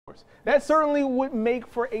That certainly would make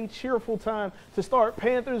for a cheerful time to start.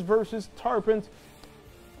 Panthers versus Tarpons.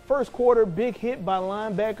 First quarter, big hit by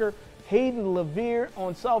linebacker Hayden Levere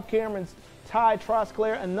on South Cameron's Ty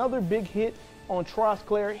Trosclair. Another big hit on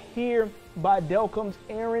Trosclair here by Delcambre's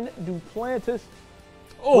Aaron Duplantis.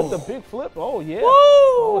 With the big flip. Oh, yeah. Woo!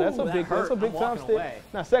 Oh, that's a big time step.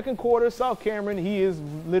 Now, second quarter, South Cameron, he is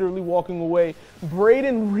literally walking away.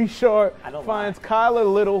 Braden Richard finds Kyler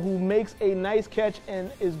Little, who makes a nice catch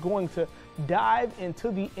and is going to dive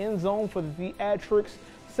into the end zone for the theatrics.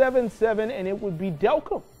 7-7, and it would be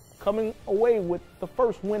Delcambre coming away with the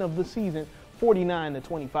first win of the season,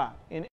 49-25.